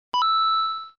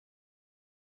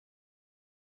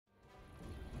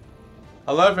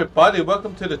Hello everybody,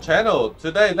 welcome to the channel.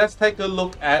 Today let's take a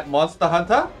look at Monster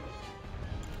Hunter.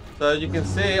 So you can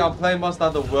see I'm playing Monster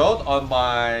Hunter World on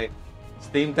my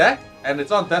Steam Deck and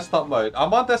it's on desktop mode.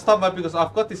 I'm on desktop mode because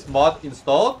I've got this mod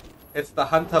installed. It's the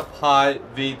HunterPie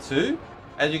V2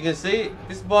 and you can see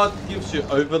this mod gives you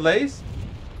overlays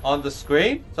on the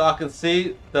screen so I can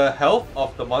see the health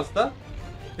of the monster.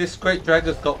 This Great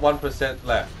Dragon's got 1%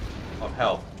 left of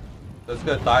health, so it's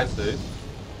gonna die soon.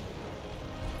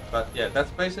 But yeah,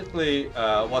 that's basically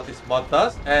what this mod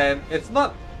does, and it's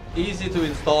not easy to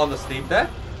install on the Steam Deck.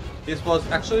 This was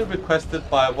actually requested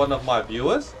by one of my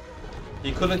viewers.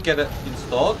 He couldn't get it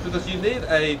installed because you need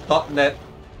a .NET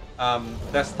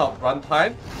desktop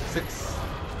runtime, 6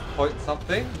 point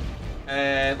something,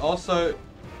 and also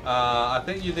I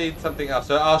think you need something else.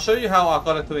 So I'll show you how I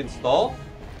got it to install.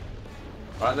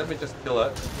 Alright, let me just kill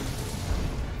it.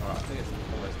 Alright, I think it's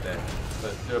almost there.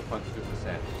 So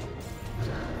 0.2%.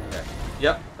 Okay.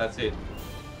 Yep, that's it.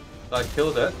 So I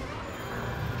killed it.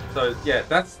 So yeah,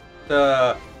 that's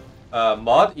the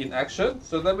mod in action.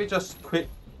 So let me just quit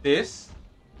this.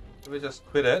 Let me just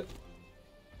quit it.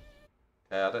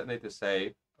 Okay, I don't need to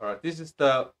save. Alright, this is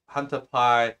the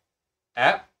HunterPie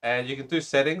app, and you can do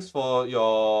settings for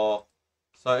your...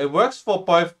 So it works for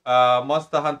both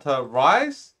Monster Hunter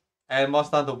Rise and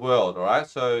Monster Hunter World, alright?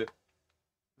 So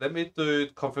let me do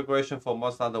configuration for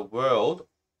Monster Hunter World.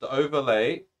 The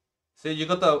overlay. See, you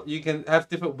can have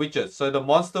different widgets. So the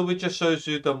monster widget shows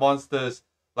you the monsters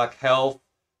like health,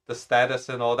 the status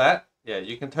and all that. Yeah,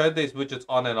 you can turn these widgets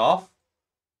on and off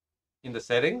in the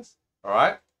settings.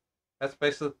 Alright. That's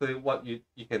basically what you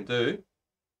can do.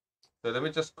 So let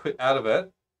me just quit out of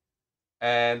it.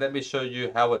 And let me show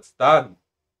you how it's done.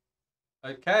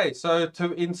 Okay, so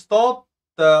to install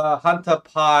the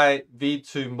HunterPie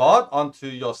V2 mod onto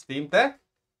your Steam Deck,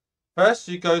 first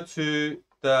you go to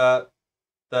the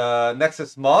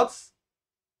Nexus mods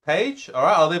page.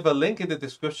 Alright, I'll leave a link in the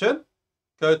description.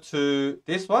 Go to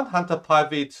this one,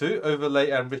 HunterPie V2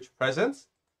 overlay and rich presence.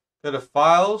 Go to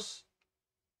files,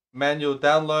 manual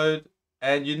download,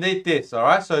 and you need this.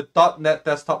 Alright, so .NET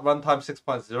desktop runtime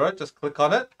 6.0. Just click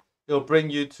on it. It'll bring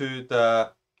you to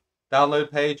the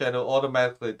download page and it'll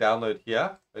automatically download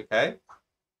here. Okay,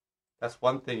 that's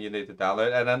one thing you need to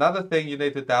download. And another thing you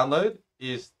need to download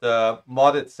is the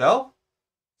mod itself.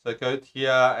 So go to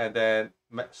here and then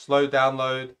slow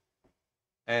download,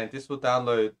 and this will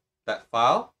download that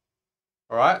file.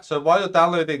 Alright, so while you're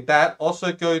downloading that,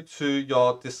 also go to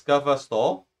your Discover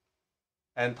store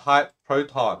and type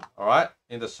Proton, alright,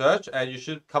 in the search, and you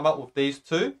should come up with these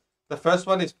two. The first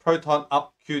one is Proton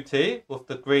Up Qt with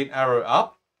the green arrow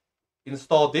up.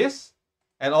 Install this,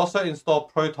 and also install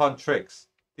Proton Tricks.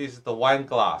 This is the wine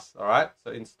glass, alright, so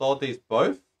install these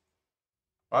both.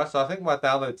 Alright, so I think my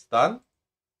download's done.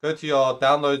 Go to your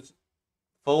downloads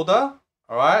folder,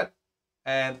 alright,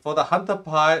 and for the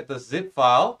HunterPie, the zip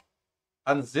file,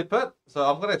 unzip it. So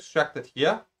I'm going to extract it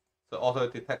here, so auto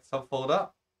detect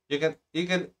subfolder. You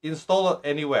can install it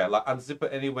anywhere, like unzip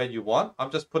it anywhere you want.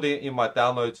 I'm just putting it in my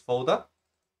downloads folder.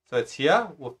 So it's here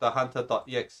with the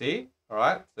hunter.exe,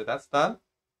 alright, so that's done.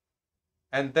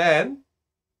 And then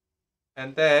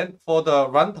for the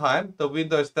runtime, the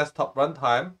Windows desktop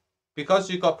runtime, because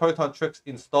you got Proton Tricks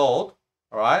installed,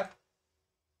 alright,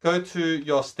 go to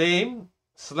your Steam,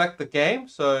 select the game,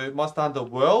 so Monster Hunter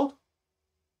World,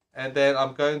 and then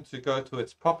I'm going to go to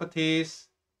its properties,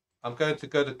 I'm going to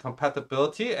go to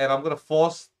compatibility, and I'm going to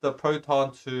force the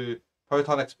Proton to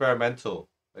Proton Experimental,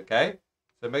 okay?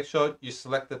 So make sure you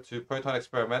select it to Proton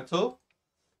Experimental.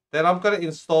 Then I'm going to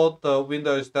install the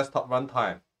Windows desktop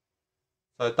runtime.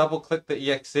 So double click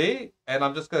the exe, and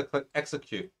I'm just going to click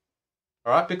execute.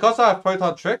 Alright, because I have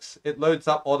Proton Tricks, it loads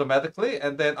up automatically,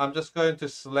 and then I'm just going to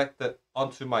select it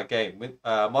onto my game,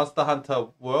 Monster Hunter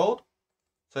World.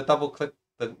 So double click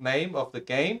the name of the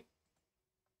game,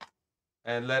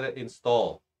 and let it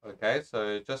install. Okay,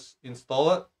 so just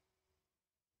install it.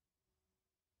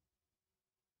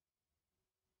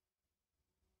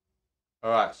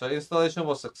 Alright, so installation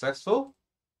was successful.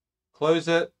 Close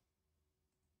it,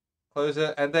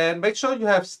 and then make sure you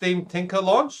have Steam Tinker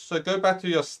Launch. So go back to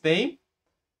your Steam,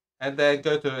 and then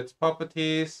go to its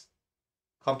properties,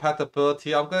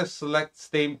 compatibility. I'm going to select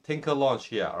Steam Tinker Launch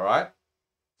here, alright?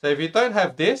 So if you don't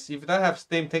have this, if you don't have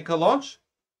Steam Tinker Launch,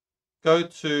 go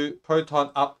to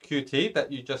Proton Up Qt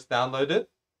that you just downloaded,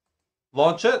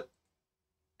 launch it,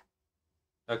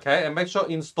 okay, and make sure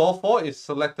Install For is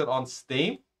selected on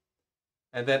Steam,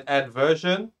 and then add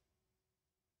version,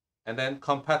 and then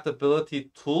compatibility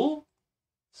tool,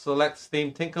 select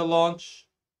Steam Tinker Launch,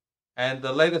 and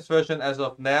the latest version as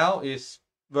of now is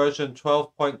version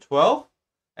 12.12.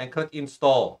 and click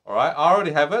install. All right, I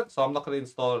already have it, so I'm not going to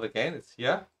install it again. It's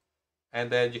here. And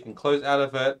then you can close out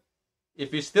of it.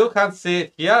 If you still can't see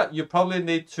it here, you probably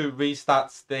need to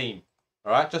restart Steam.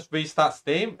 All right, just restart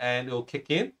Steam and it will kick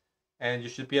in. And you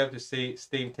should be able to see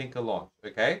Steam Tinker Launch,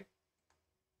 okay?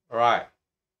 All right.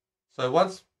 So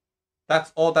once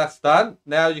that's all that's done,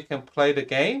 now you can play the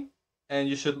game and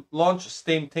you should launch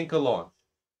Steam Tinker Launch.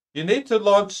 You need to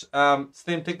launch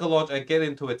Steam Tinker Launch and get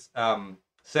into its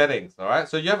settings, all right?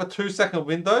 So you have a 2-second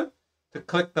window to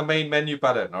click the main menu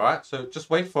button, all right? So just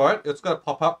wait for it. It's going to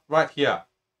pop up right here.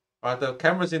 All right, the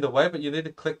camera's in the way, but you need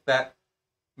to click that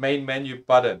main menu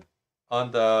button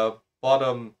on the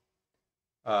bottom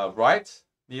right,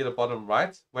 near the bottom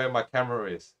right, where my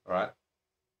camera is, all right?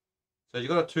 So you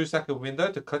got a 2-second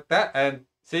window to click that, and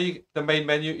see the main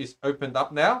menu is opened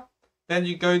up now. Then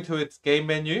you go into its game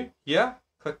menu here,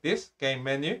 click this game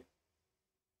menu.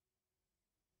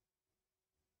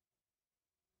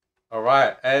 All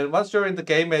right, and once you're in the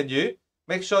game menu,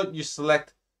 make sure you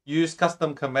select use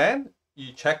custom command.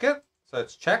 You check it, so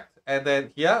it's checked, and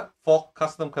then here fork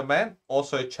custom command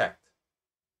also checked.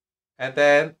 And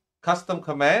then custom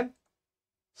command,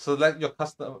 select your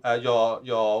custom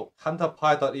your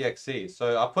HunterPie.exe.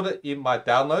 So I put it in my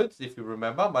downloads, if you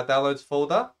remember, my downloads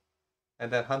folder, and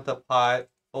then HunterPie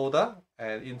folder,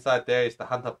 and inside there is the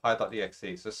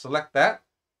HunterPie.exe. So select that,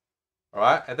 all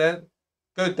right, and then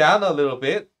go down a little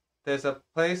bit. There's a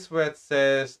place where it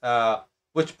says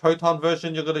which Proton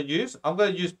version you're going to use. I'm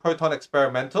going to use Proton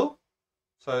Experimental.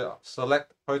 So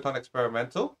select Proton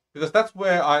Experimental because that's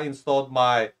where I installed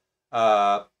my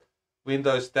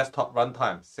Windows desktop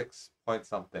runtime 6 point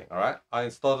something. All right, I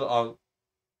installed it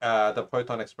on the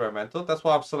Proton Experimental. That's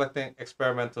why I'm selecting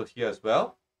Experimental here as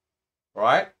well. All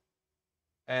right,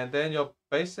 and then you're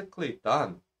basically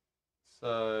done.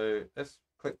 So let's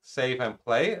click save and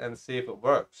play and see if it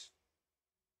works.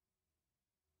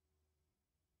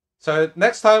 So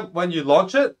next time when you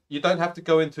launch it, you don't have to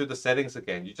go into the settings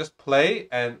again. You just play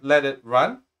and let it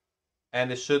run,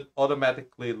 and it should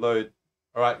automatically load.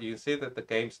 All right, you can see that the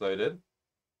game's loaded.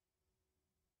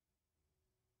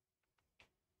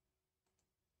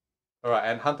 All right,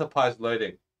 and HunterPie is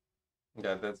loading.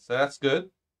 Okay, so that's good.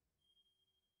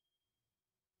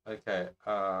 Okay,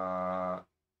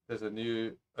 there's a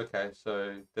new. Okay,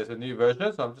 so there's a new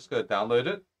version, so I'm just going to download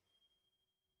it.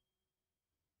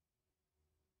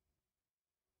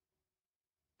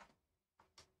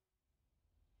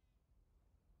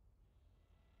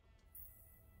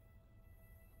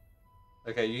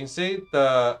 Okay, you can see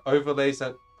the overlays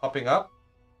are popping up.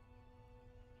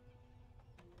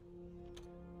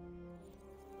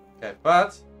 Okay,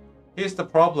 but here's the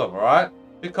problem, all right?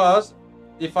 Because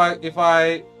if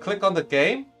I click on the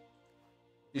game,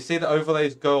 you see the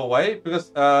overlays go away because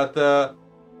the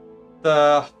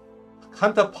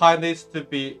HunterPie needs to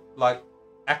be like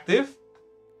active.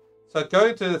 So go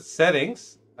into the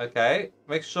settings. Okay,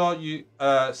 make sure you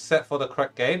set for the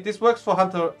correct game. This works for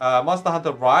Monster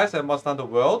Hunter Rise and Monster Hunter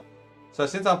World. So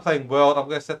since I'm playing World, I'm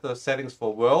going to set the settings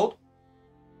for World.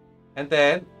 And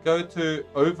then go to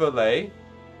Overlay.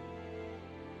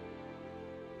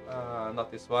 Not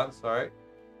this one, sorry.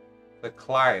 The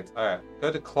Client. Alright,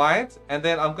 go to Client. And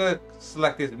then I'm going to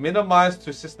select this Minimize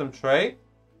to System Tray.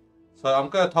 So I'm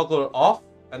going to toggle it off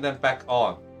and then back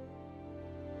on.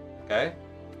 Okay.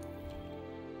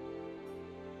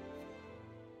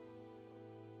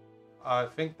 I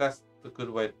think that's the good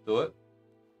way to do it.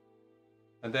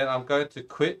 And then I'm going to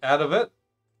quit out of it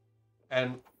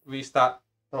and restart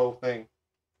the whole thing.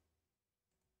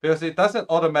 Because it doesn't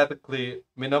automatically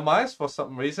minimize for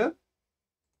some reason.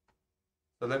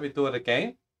 So let me do it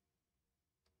again.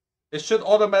 It should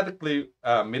automatically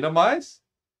minimize.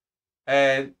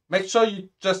 And make sure you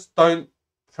just don't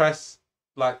press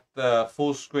like the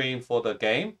full screen for the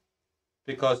game.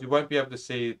 Because you won't be able to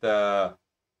see the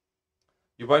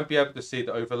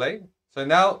overlay. So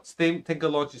now Steam Tinker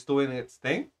Launch is doing its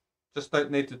thing. Just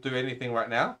don't need to do anything right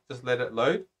now. Just let it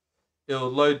load. It'll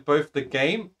load both the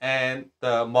game and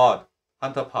the mod,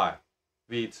 HunterPie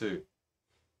V2.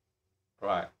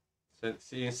 Right. So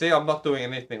you can see I'm not doing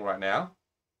anything right now.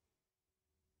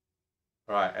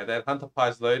 Right, and then HunterPie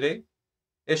is loading.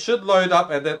 It should load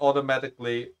up and then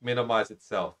automatically minimize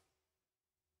itself.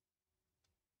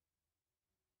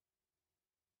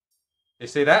 You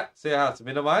see that? See how it's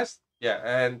minimized? Yeah,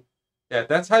 and yeah,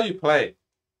 that's how you play.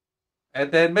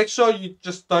 And then make sure you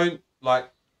just don't like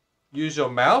use your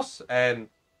mouse and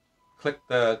click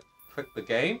the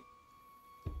game.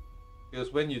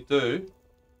 Because when you do,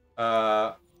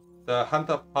 the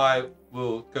HunterPie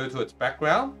will go to its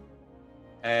background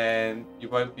and you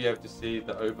won't be able to see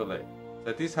the overlay.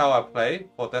 So this is how I play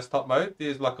for desktop mode.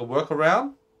 This is like a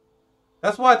workaround.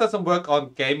 That's why it doesn't work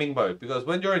on gaming mode, because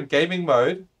when you're in gaming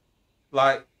mode,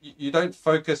 like you don't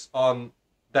focus on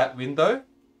that window.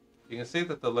 You can see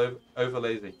that the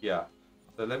overlays are here.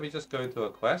 So let me just go into a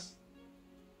quest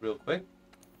real quick.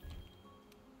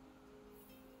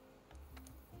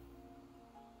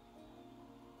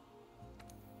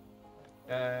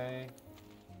 Okay.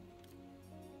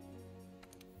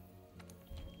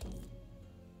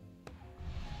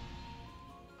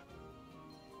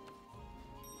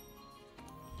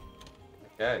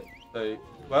 Okay, so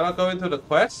when I go into the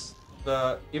quest,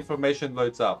 the information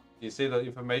loads up. You see the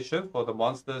information for the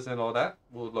monsters and all that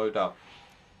will load up.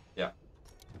 Yeah.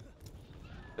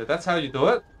 So that's how you do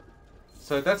it.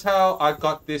 So that's how I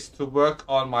got this to work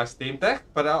on my Steam Deck,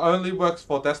 but it only works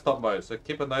for desktop mode. So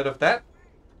keep a note of that.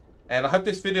 And I hope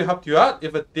this video helped you out.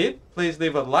 If it did, please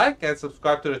leave a like and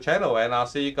subscribe to the channel. And I'll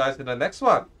see you guys in the next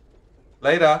one.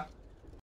 Later.